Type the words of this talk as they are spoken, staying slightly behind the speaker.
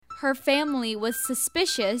her family was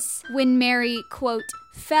suspicious when Mary, quote,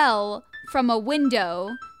 fell from a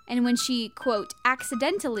window and when she, quote,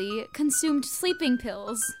 accidentally consumed sleeping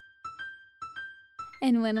pills.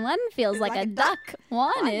 And when one feels like a duck,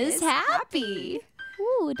 one is happy.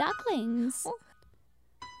 Ooh, ducklings.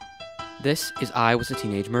 This is I Was a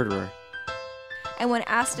Teenage Murderer. And when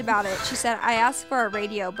asked about it, she said, I asked for a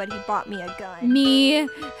radio, but he bought me a gun. Me.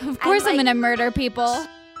 Of course I'm gonna murder people.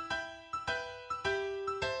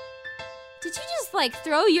 Did you just, like,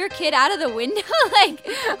 throw your kid out of the window? Like,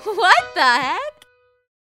 what the heck?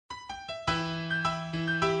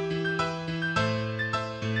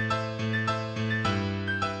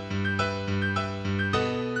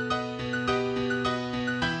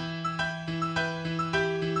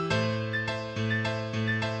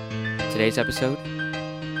 Today's episode,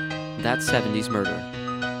 That 70s Murder.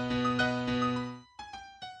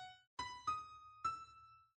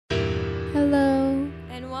 Hello.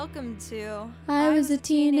 And welcome to I was a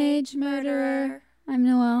teenage murderer. I'm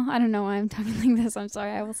Noelle. I don't know why I'm talking like this. I'm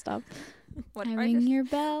sorry. I will stop. What I if ring your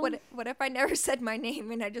bell. What if I never said my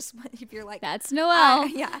name and I just if you're like That's Noelle.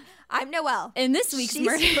 yeah, I'm Noelle. In this week's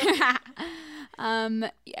murder.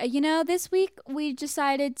 This week we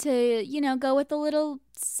decided to, go with a little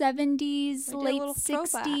 70s, late little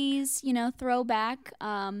 60s, throwback.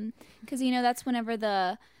 Because, that's whenever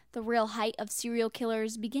the real height of serial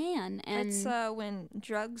killers began. And It's when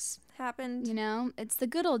drugs happened. it's the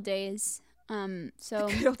good old days. So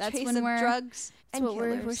Good old that's days when of we're drugs that's and what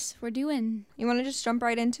killers. we're doing. You want to just jump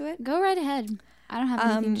right into it? Go right ahead. I don't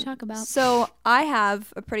have anything to talk about. So I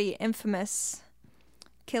have a pretty infamous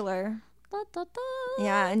killer. Da, da, da.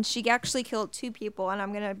 Yeah, and she actually killed two people, and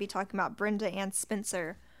I'm gonna be talking about Brenda Ann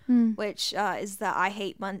Spencer, which is the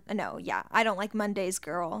I don't like Mondays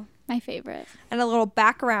girl. My favorite. And a little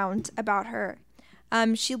background about her.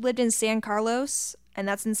 She lived in San Carlos, and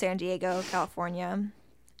that's in San Diego, California.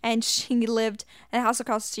 And she lived in a house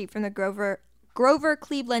across the street from the Grover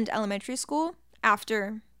Cleveland Elementary School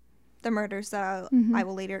after the murders that I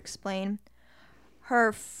will later explain.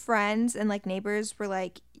 Her friends and neighbors were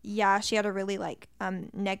like, yeah, she had a really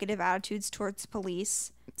negative attitudes towards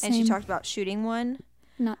police. And she Same. talked about shooting one.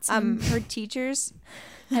 Not same. Her teachers...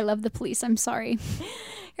 I love the police. I'm sorry.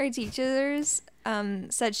 Her teachers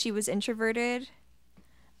said she was introverted,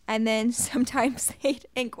 and then sometimes they'd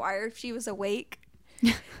inquire if she was awake.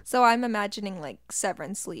 So I'm imagining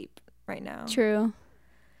Severin sleep right now. True.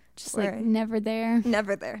 Just never there.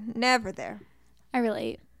 Never there. Never there. I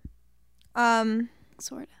relate.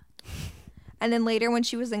 Sorta. And then later when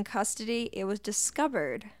she was in custody, it was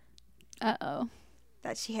discovered Uh-oh.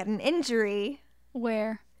 that she had an injury.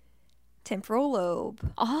 Where? Temporal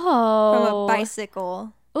lobe. Oh. From a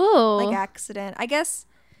bicycle. Ooh. Accident. I guess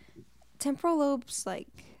temporal lobe's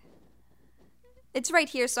it's right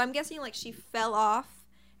here, so I'm guessing she fell off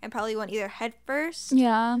and probably went either head first.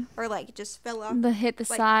 Yeah. Or just fell off. Hit the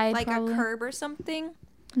side. Like probably. a curb or something.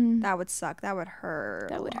 That would suck. That would hurt.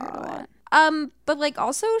 That would hurt a lot. But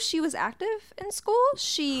also she was active in school.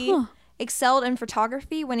 She excelled in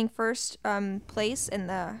photography, winning first place in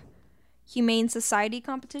the Humane Society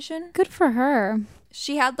competition. Good for her.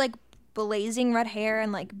 She had blazing red hair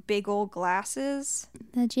and big old glasses.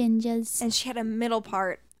 The gingers. And she had a middle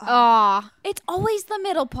part. Aw. It's always the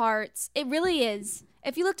middle parts. It really is.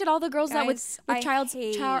 If you looked at all the girls that with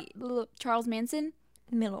Charles Manson.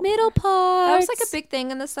 Middle parts. That was a big thing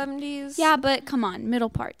in the 70s. Yeah, but come on. Middle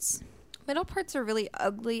parts. Middle parts are really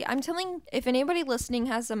ugly. I'm telling, if anybody listening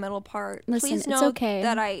has a middle part, Listen, please it's know okay.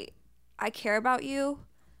 that I care about you,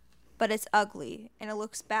 but it's ugly and it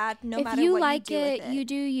looks bad no matter what If you you like do with it. you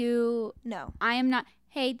do you. No. I am not.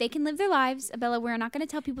 Hey, they can live their lives. Bella, we're not going to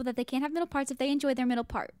tell people that they can't have middle parts if they enjoy their middle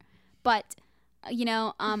part. But,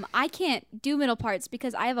 I can't do middle parts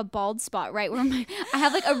because I have a bald spot, right? Where I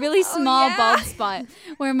have a really small bald spot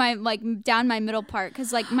where down my middle part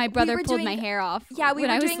because my brother pulled my hair off. Yeah, we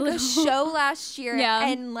were doing a show last year. Yeah.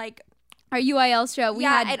 And our UIL show. We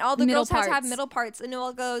had and all the middle girls had to have middle parts. And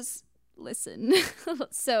Noelle goes, listen.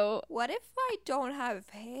 So what if I don't have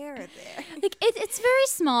hair there? It's very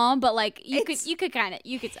small, but you could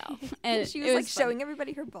tell. And she was showing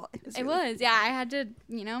everybody her bald. It was, yeah. I had to,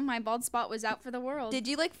 my bald spot was out for the world. Did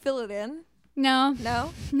you fill it in? No.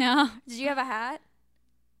 No. Did you have a hat?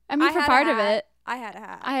 I mean, for part of it. I had a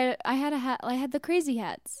hat. I had a hat. I had the crazy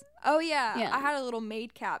hats. Oh yeah. I had a little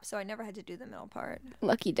maid cap, so I never had to do the middle part.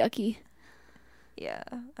 Lucky ducky. Yeah,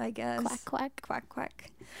 I guess. Quack, quack. Quack,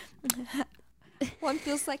 quack. One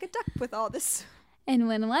feels like a duck with all this. And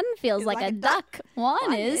when one feels like a duck,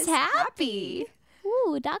 one is happy.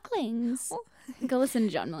 Ooh, ducklings. Go listen to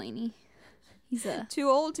John Mulaney. He's a too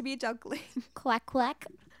old to be a duckling. Quack, quack.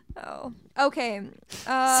 Oh. Okay.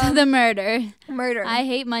 So the murder. Murder. I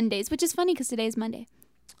hate Mondays, which is funny because today is Monday.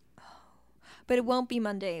 But it won't be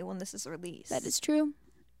Monday when this is released. That is true.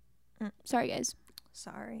 Mm. Sorry, guys.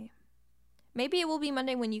 Sorry. Maybe it will be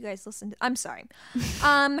Monday when you guys listen to... I'm sorry.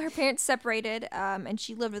 Her parents separated, and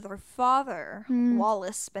she lived with her father,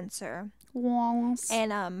 Wallace Spencer. Wallace.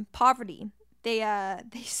 And poverty. They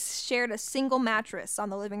shared a single mattress on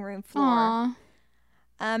the living room floor. Aw.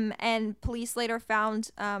 And police later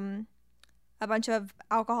found a bunch of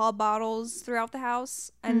alcohol bottles throughout the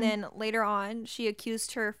house. And then later on, she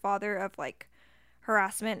accused her father of like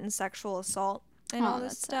harassment and sexual assault and all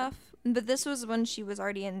this that's stuff. But this was when she was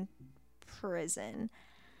already in prison.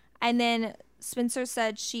 And then Spencer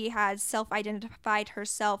said she had self-identified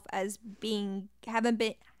herself as haven't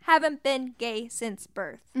been gay since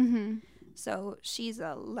birth. Mm-hmm. So she's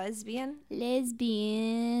a lesbian.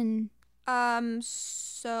 Lesbian.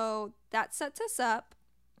 So that sets us up.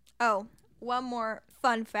 Oh, one more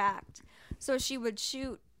fun fact. So she would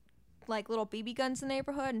shoot like little BB guns in the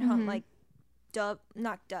neighborhood and hunt like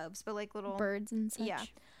not doves, but like little Birds and such. Yeah.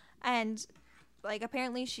 And like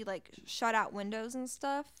apparently she like shot out windows and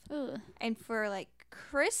stuff. Ugh. And for like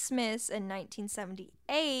Christmas in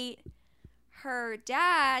 1978, her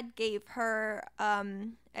dad gave her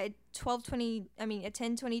a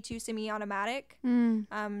 10-22 semi-automatic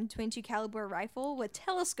 22 caliber rifle with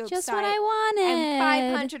telescope Just sight what I wanted. and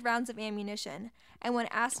 500 rounds of ammunition. And when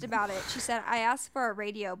asked about it, she said, "I asked for a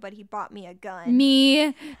radio, but he bought me a gun."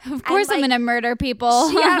 Me. Of course I'm like, gonna murder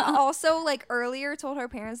people. She had also like earlier told her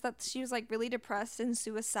parents that she was like really depressed and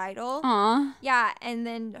suicidal. Aw. Yeah, and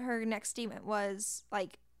then her next statement was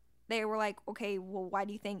like, they were like, "Okay, well, why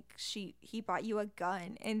do you think he bought you a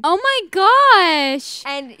gun?" And Oh my gosh.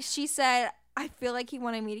 and she said, "I feel like he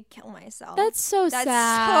wanted me to kill myself." That's so sad.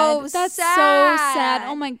 so That's so sad. sad.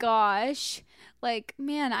 Oh my gosh. Like,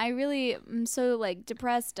 man, I really am so like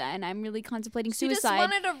depressed and I'm really contemplating She just suicide.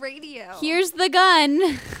 wanted a radio. Here's the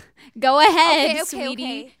gun. Go ahead, Okay, sweetie.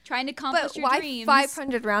 okay. Trying to accomplish but your why dreams.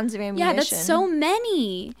 500 rounds of ammunition? Yeah, that's so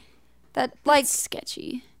many. that like That's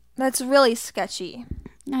sketchy. that's really sketchy.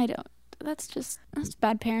 I don't. That's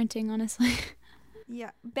bad parenting, honestly. Yeah,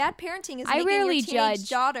 bad parenting is I making rarely your teenage judge.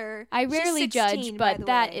 daughter. I she's rarely 16, judge, by but the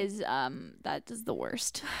that way. is the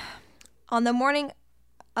worst. On the morning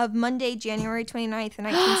of Monday, January 29th,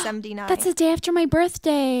 1979. That's the day after my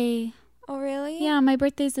birthday. Oh, really? Yeah, my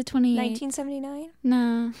birthday's the 28th. 1979?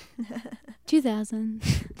 No. 2000.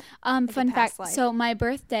 Fun past fact. life. So my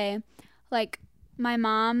birthday, like my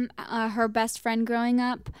mom, her best friend growing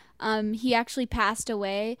up, he actually passed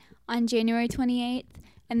away on January 28th.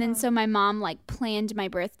 And then so my mom like planned my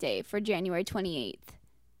birthday for January 28th.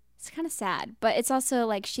 It's kind of sad, but it's also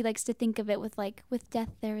like she likes to think of it with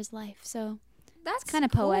death there is life. So That's kind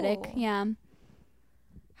of poetic. cool. Yeah.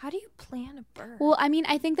 How do you plan a birth? Well, I mean,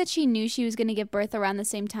 I think that she knew she was going to give birth around the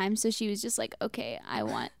same time. So she was just like, okay, I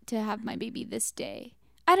want to have my baby this day.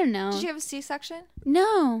 I don't know. Did you have a C-section?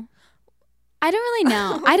 No. I don't really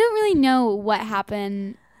know. I don't really know what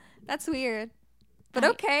happened. That's weird. But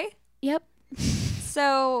okay. Yep.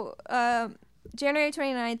 So, January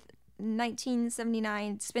 29th,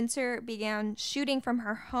 1979, Spencer began shooting from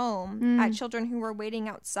her home at children who were waiting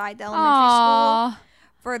outside the elementary school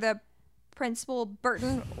for the principal,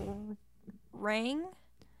 Burton Rang,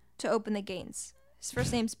 to open the gates. His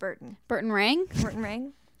first name's Burton. Burton Rang? Burton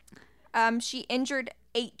Rang. She injured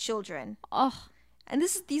 8 children. Oh. And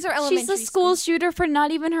these are elementary She's a school shooter for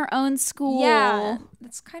not even her own school. Yeah.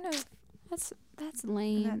 That's kind of... That's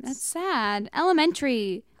lame. That's sad.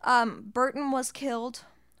 Elementary. Burton was killed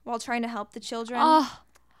while trying to help the children. Oh.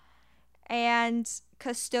 And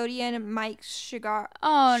custodian Mike Shigar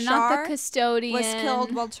Oh, not Shar the custodian. was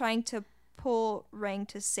killed while trying to pull Rang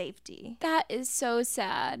to safety. That is so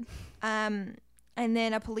sad. And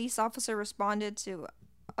then a police officer responded to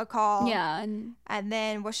a call. Yeah. And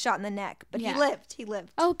then was shot in the neck, but Yeah. he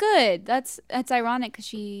lived. Oh, good. That's ironic because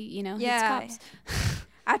she, Yeah. hits cops.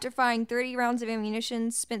 After firing 30 rounds of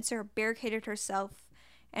ammunition, Spencer barricaded herself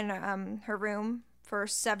in her room for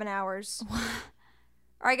 7 hours.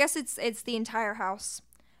 Or I guess it's the entire house.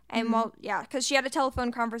 And because she had a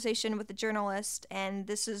telephone conversation with the journalist, and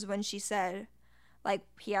this is when she said, like,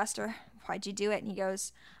 he asked her, "Why'd you do it?" And he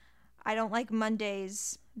goes, "I don't like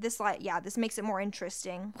Mondays. This makes it more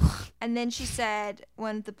interesting." And then she said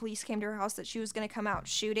when the police came to her house that she was going to come out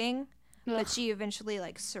shooting, but she eventually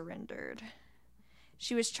surrendered.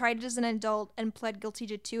 She was tried as an adult and pled guilty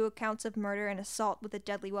to 2 counts of murder and assault with a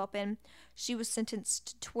deadly weapon. She was sentenced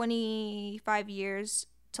to 25 years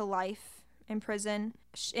to life in prison.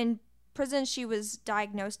 In prison, she was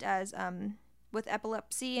diagnosed as with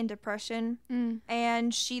epilepsy and depression. Mm.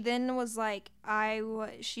 And she then was like,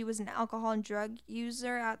 she was an alcohol and drug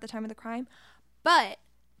user at the time of the crime. But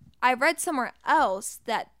I read somewhere else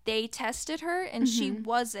that they tested her and she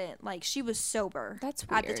wasn't, like, she was sober. That's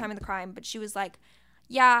at the weird. time of the crime. But she was like,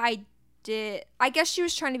 yeah, I did. I guess she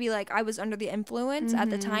was trying to be like, I was under the influence at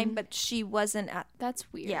the time, but she wasn't at.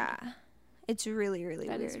 That's weird. Yeah. It's really, really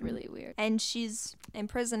weird. That is really weird. And she's in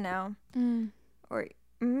prison now. Or,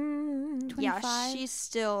 yeah, 25? she's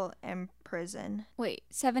still in prison. Wait,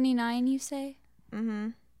 79 you say? Mm-hmm.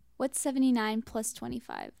 What's 79 plus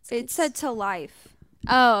 25? It said to life.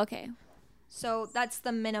 Oh, okay. So that's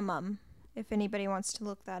the minimum, if anybody wants to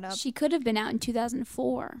look that up. She could have been out in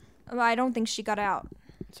 2004. Well, I don't think she got out.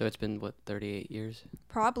 So it's been, what, 38 years?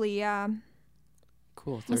 Probably, yeah.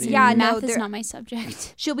 Cool, Listen, 38 Yeah, years. no, math is there- not my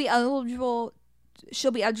subject. She'll be eligible.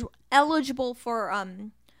 Eligible for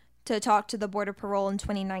to talk to the Board of Parole in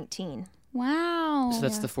 2019. Wow. So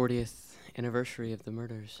that's the 40th anniversary of the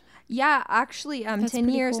murders. Yeah, actually, That's 10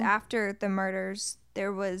 pretty years cool. after the murders,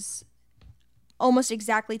 there was almost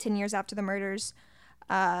exactly 10 years after the murders,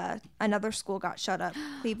 another school got shut up,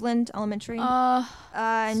 Cleveland Elementary,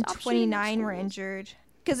 and stop shooting 29 were schools. injured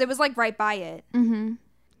because it was like right by it. Mm-hmm.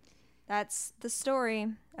 That's the story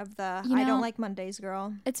of the You I know- don't like Mondays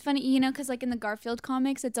girl. It's funny, because like in the Garfield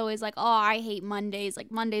comics, it's always like, oh, I hate Mondays.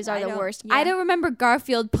 Like Mondays are I the don't- worst. yeah. I don't remember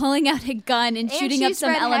Garfield pulling out a gun and shooting up she's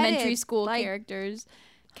some elementary redheaded, school like- characters.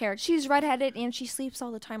 She's redheaded and she sleeps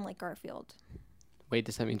all the time like Garfield. Wait,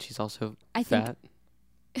 does that mean she's also I think- fat?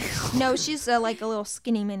 No, she's like a little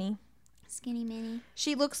skinny mini. Skinny mini.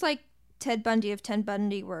 She looks like Ted Bundy if Ted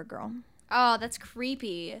Bundy were a girl. Oh, that's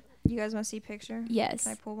creepy. You guys want to see a picture? Yes.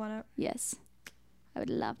 Can I pull one up? Yes. I would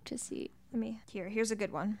love to see. Here's a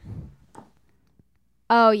good one.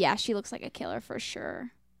 Oh, yeah. She looks like a killer for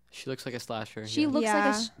sure. She looks like a slasher. She yeah. looks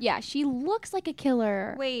like Yeah. she looks like a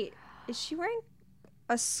killer. Wait, is she wearing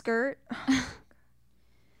a skirt?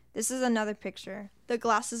 This is another picture. The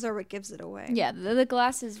glasses are what gives it away. Yeah, the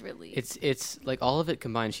glass is really. It's like all of it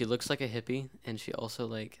combined. She looks like a hippie, and she also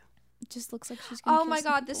like It just looks like she's gonna Oh kill my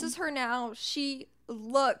some god, this people. is her now. She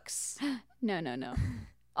looks. No.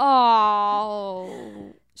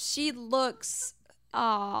 Oh. She looks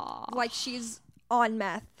Oh. like she's on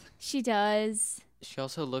meth. She does. she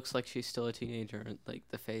also looks like she's still a teenager. Like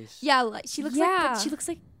the face. Yeah, like she looks like Yeah. she looks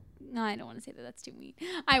like. No, I don't want to say that. That's too mean.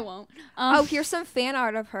 I won't. Oh, here's some fan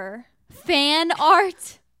art of her. fan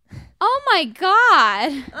art. Oh my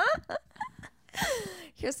god.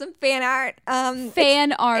 Here's some fan art.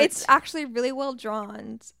 Fan art. It's actually really well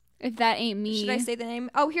drawn. if that ain't me. Should I say the name?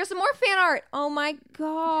 Oh, here's some more fan art. Oh my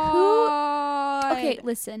god. Okay,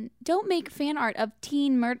 listen. Don't make fan art of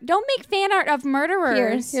teen murder. Don't make fan art of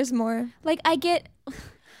murderers. Here's more. Like I get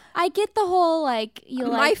the whole like you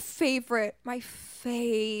My like.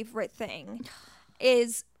 favorite thing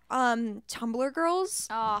is Tumblr girls.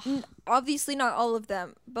 Oh, Obviously not all of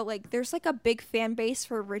them, but like there's like a big fan base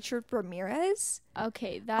for Richard Ramirez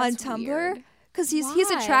okay, that's on Tumblr weird. because he's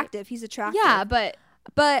Why? attractive. He's attractive. Yeah, but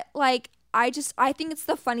like I think it's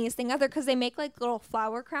the funniest thing ever because they make like little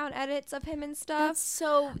flower crown edits of him and stuff. that's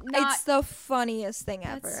so not. It's the funniest thing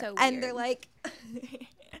That's ever. so And they're weird. like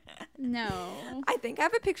No. I think I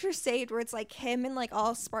have a picture saved where it's like him and like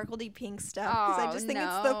all sparkly pink stuff because I Oh, just think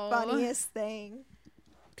it's the no. funniest thing.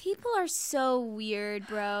 People are so weird,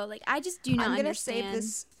 bro. Like I just do not I'm gonna understand. save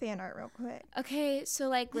this fan art real quick. Okay, so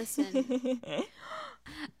like listen.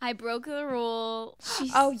 I broke the rule.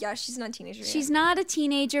 Oh yeah, she's not a teenager. She's not a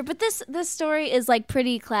teenager, but this story is like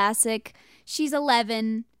pretty classic. She's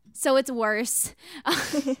 11, so it's worse.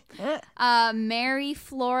 Mary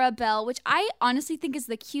Flora Bell, which I honestly think is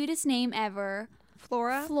the cutest name ever.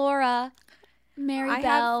 Flora. Flora Mary I have,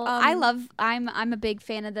 Bell. I'm a big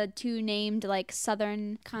fan of the two named like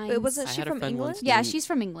southern kinds. Wait, wasn't I she had a from friend England? once Yeah, named- she's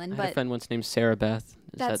from England, I had a but friend once named Sarah Beth.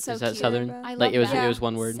 That's so is that cute. Southern? I Like love it was that. it was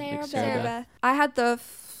one word. Sarah Like Beth. Sarah Beth. Beth. I had the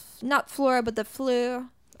not Flora but the Fleur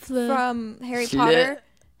Fleur. from Harry Fleur. Potter.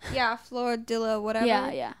 Yeah, Floridilla, whatever.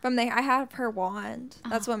 Yeah. From the I have her wand.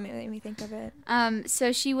 That's what made me think of it.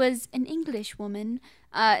 So she was an English woman,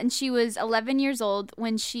 and she was 11 years old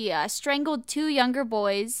when she strangled two younger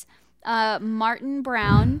boys, Martin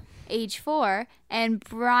Brown, age 4, and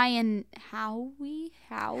Brian Howie,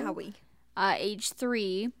 age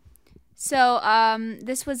 3. So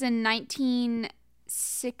this was in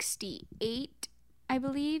 1968, I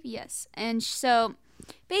believe. Yes, and so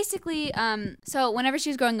basically, so whenever she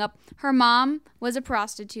was growing up, her mom was a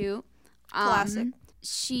prostitute. Classic.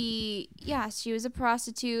 She was a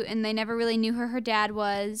prostitute, and they never really knew who her dad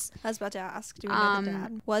was. I was about to ask, do we know the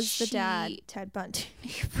dad? Was the dad she- Ted Bundy?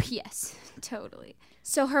 Yes, totally.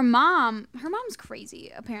 So her mom's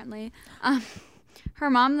crazy apparently. Her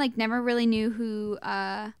mom like never really knew who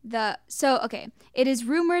it is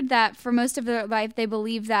rumored that for most of their life they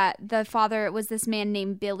believed that the father was this man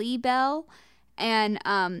named Billy Bell, and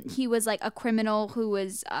he was like a criminal who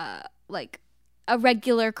was like a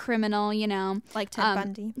regular criminal, you know, Like Ted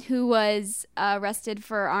Bundy. who was arrested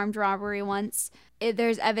for armed robbery once.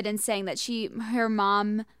 There's evidence saying that her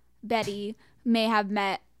mom Betty may have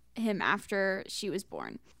met him after she was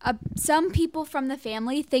born. Some people from the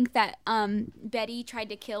family think that Betty tried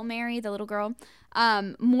to kill Mary, the little girl,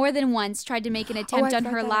 more than once, tried to make an attempt on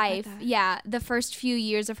her life. Yeah, the first few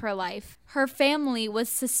years of her life. Her family was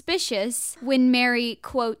suspicious when Mary,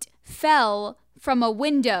 quote, fell from a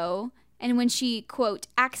window and when she, quote,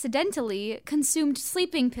 accidentally consumed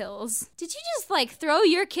sleeping pills. Did you just, like, throw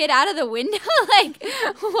your kid out of the window? Like,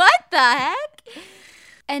 what the heck?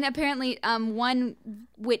 And apparently, one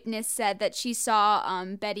witness said that she saw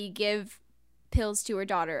Betty give pills to her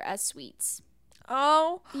daughter as sweets.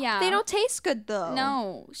 Oh, Yeah. they don't taste good though.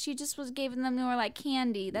 No, she just was giving them to her like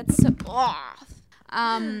candy. That's so.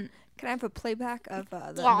 Can I have a playback of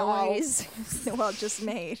the Oh. noise Noelle just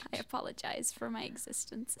made? I apologize for my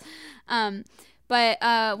existence.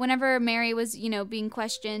 But whenever Mary was, being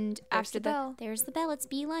questioned after the bell. there's the bell. It's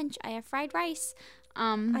B lunch. I have fried rice.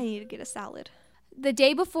 I need to get a salad. The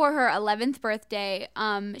day before her 11th birthday,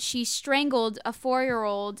 she strangled a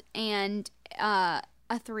 4-year-old and a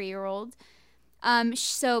 3-year-old.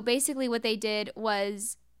 So basically what they did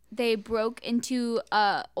was they broke into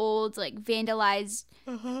a old, like, vandalized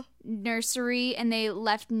nursery, and they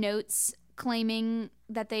left notes claiming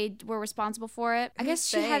that they were responsible for it. I guess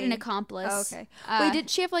she had an accomplice. Oh, okay. Wait, did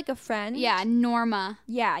she have, like, a friend? Yeah, Norma.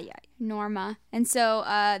 Yeah. Norma. And so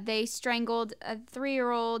they strangled a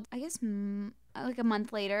 3-year-old, I guess, like a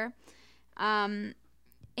month later, in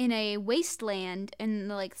a wasteland in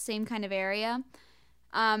the, like, same kind of area.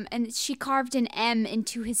 And she carved an M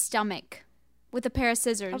into his stomach with a pair of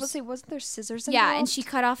scissors. I was say, wasn't there scissors involved? Yeah, and she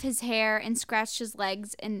cut off his hair and scratched his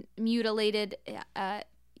legs and mutilated.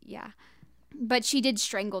 But she did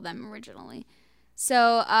strangle them originally.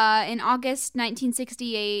 So in August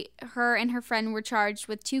 1968, her and her friend were charged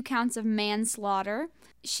with 2 counts of manslaughter.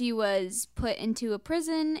 She was put into a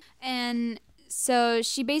prison, and so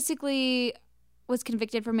she basically was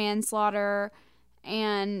convicted for manslaughter,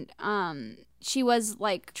 and she was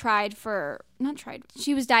like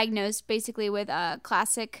she was diagnosed basically with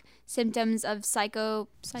classic symptoms of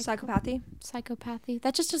psychopathy.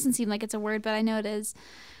 That just doesn't seem like it's a word, but I know it is.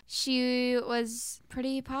 She was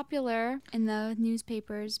pretty popular in the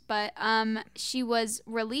newspapers, but she was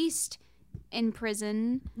released in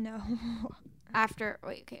prison. No.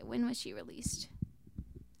 When was she released?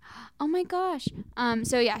 Oh my gosh.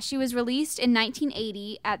 So yeah, she was released in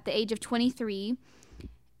 1980 at the age of 23.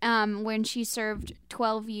 When she served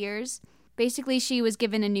 12 years. Basically, she was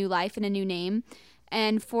given a new life and a new name.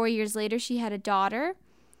 And 4 years later, she had a daughter.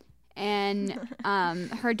 And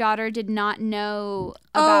her daughter did not know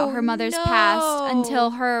about her mother's past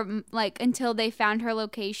until they found her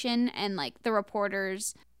location. And, like, the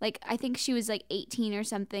reporters, like, I think she was, like, 18 or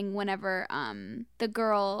something whenever the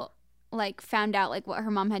girl, like, found out, like, what her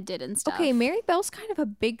mom had did and stuff. Okay, Mary Bell's kind of a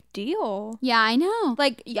big deal. Yeah, I know.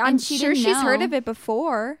 Like, I'm sure she's heard of it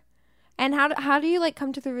before. And how do you, like,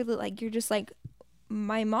 come to the like, you're just like,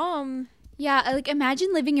 my mom. Yeah, like,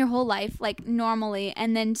 imagine living your whole life, like, normally,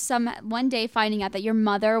 and then one day finding out that your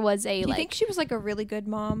mother was Do you think she was, like, a really good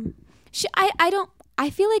mom? I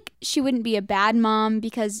feel like she wouldn't be a bad mom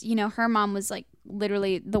because, her mom was, like,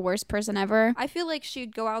 literally the worst person ever. I feel like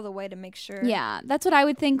she'd go out of the way to make sure. Yeah, that's what I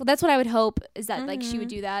would think. That's what I would hope is that, like, she would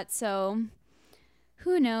do that. So,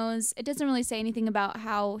 who knows? It doesn't really say anything about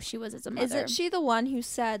how she was as a mother. Isn't she the one who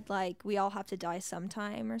said, like, we all have to die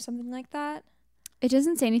sometime or something like that? It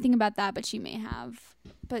doesn't say anything about that, but she may have.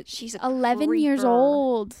 But she's 11 years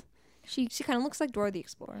old. She kind of looks like Dora the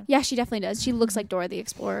Explorer. Yeah, she definitely does. She looks like Dora the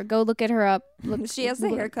Explorer. Go look at her up. She has the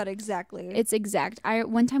haircut exactly. It's exact.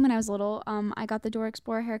 One time when I was little, I got the Dora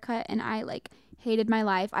Explorer haircut, and I, like, hated my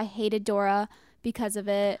life. I hated Dora because of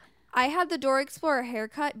it. I had the Dora Explorer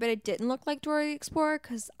haircut, but it didn't look like Dora the Explorer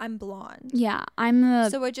because I'm blonde. Yeah, I'm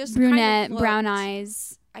a so it just brunette, kind of brown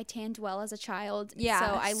eyes. I tanned well as a child. Yeah,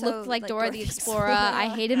 so I looked like Dora the Explorer. I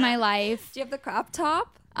hated my life. Do you have the crop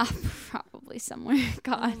top? Probably somewhere.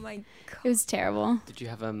 God. Oh my God. It was terrible. Did you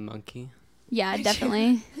have a monkey? Yeah,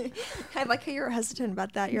 definitely. I like how you were hesitant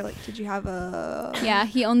about that. You're like, did you have a... Yeah,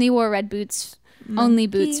 he only wore red boots. Monkey? Only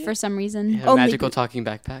boots for some reason. You have a magical talking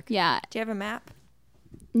backpack? Yeah. Do you have a map?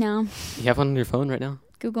 No. You have one on your phone right now?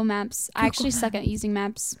 Google Maps. I actually suck at using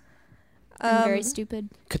maps. I'm very stupid.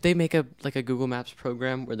 Could they make a Google Maps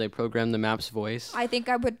program where they program the map's voice? I think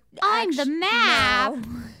I would. I'm the map. No.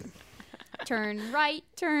 Turn right,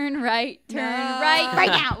 turn right, turn No. right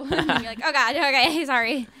now. You're like, oh God, okay,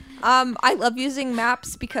 sorry. I love using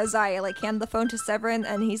maps because I hand the phone to Severin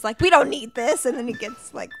and he's like, we don't need this, and then he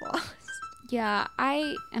gets lost. Yeah,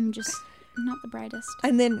 I am just not the brightest.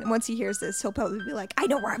 And then once he hears this, he'll probably be like, I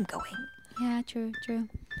know where I'm going. Yeah, true.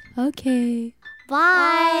 Okay.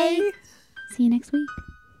 Bye. See you next week.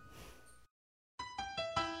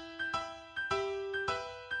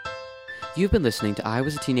 You've been listening to I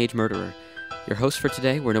Was a Teenage Murderer. Your hosts for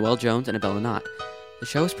today were Noelle Jones and Abella Knott. The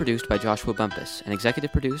show is produced by Joshua Bumpus and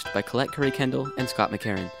executive produced by Colette Curry-Kendall and Scott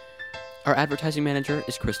McCarran. Our advertising manager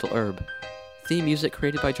is Crystal Erb. Theme music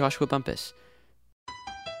created by Joshua Bumpus.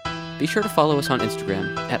 Be sure to follow us on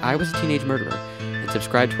Instagram at I Was a Teenage Murderer and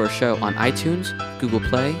subscribe to our show on iTunes, Google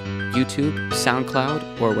Play, YouTube,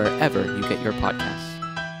 SoundCloud, or wherever you get your podcasts.